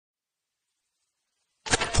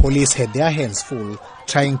Police had their hands full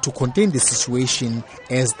trying to contain the situation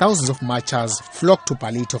as thousands of marchers flocked to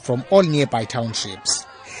Ballito from all nearby townships.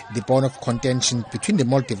 The bone of contention between the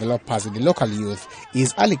mall developers and the local youth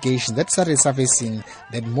is allegations that started surfacing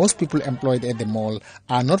that most people employed at the mall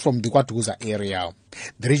are not from the KwaDukuza area.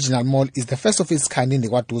 The regional mall is the first of its kind in the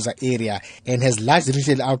KwaDukuza area and has large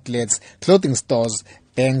retail outlets, clothing stores,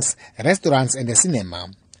 banks, restaurants and a cinema.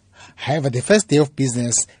 However, the first day of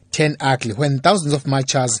business turned ugly when thousands of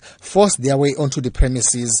marchers forced their way onto the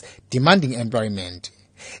premises demanding employment.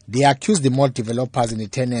 They accused the mall developers and the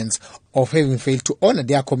tenants of having failed to honor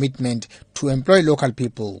their commitment to employ local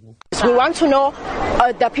people. We want to know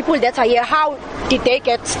the people that are here, how did they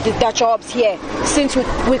get their jobs here, since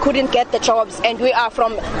we couldn't get the jobs and we are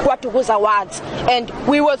from KwaDukuza wards. And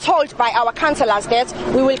we were told by our councillors that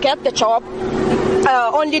we will get the job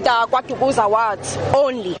only the KwaDukuza wards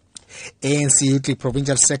only. ANCYL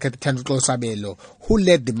Provincial Secretary Sabelo, who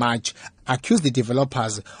led the march, accused the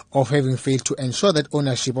developers of having failed to ensure that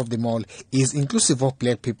ownership of the mall is inclusive of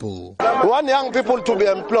black people. We want young people to be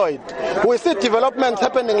employed. We see developments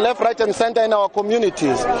happening left, right and center in our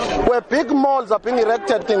communities where big malls are being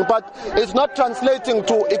erected, but it's not translating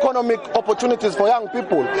to economic opportunities for young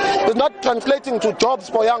people. It's not translating to jobs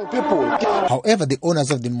for young people. However, the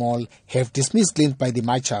owners of the mall have dismissed claims by the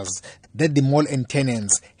marchers that the mall and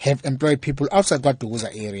tenants have employed people outside KwaDukuza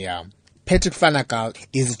area. Patrick Flanagal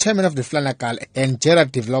is the chairman of the Flanagal and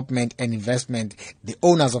Gerard Development and Investment, the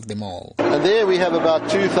owners of the mall. And there we have about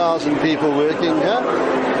 2,000 people working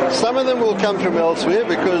here. Some of them will come from elsewhere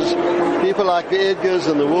because people like the Edgars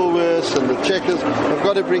and the Woolworths and the Checkers have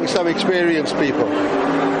got to bring some experienced people.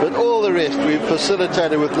 But all the rest we've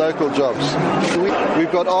facilitated with local jobs.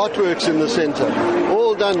 We've got artworks in the centre,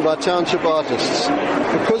 all done by township artists.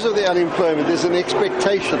 Because of the unemployment, there's an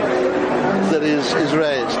expectation that is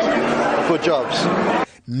raised for jobs.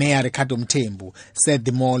 Mayor Ricardo Mthembu said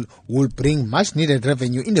the mall will bring much needed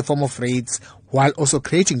revenue in the form of rates while also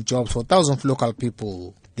creating jobs for thousands of local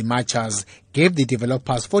people. The marchers gave the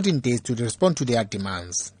developers 14 days to respond to their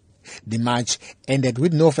demands. The march ended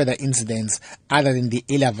with no further incidents other than the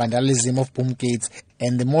earlier vandalism of boom gates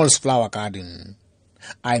and the mall's flower garden.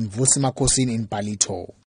 I'm Vusi Makhosini in Ballito.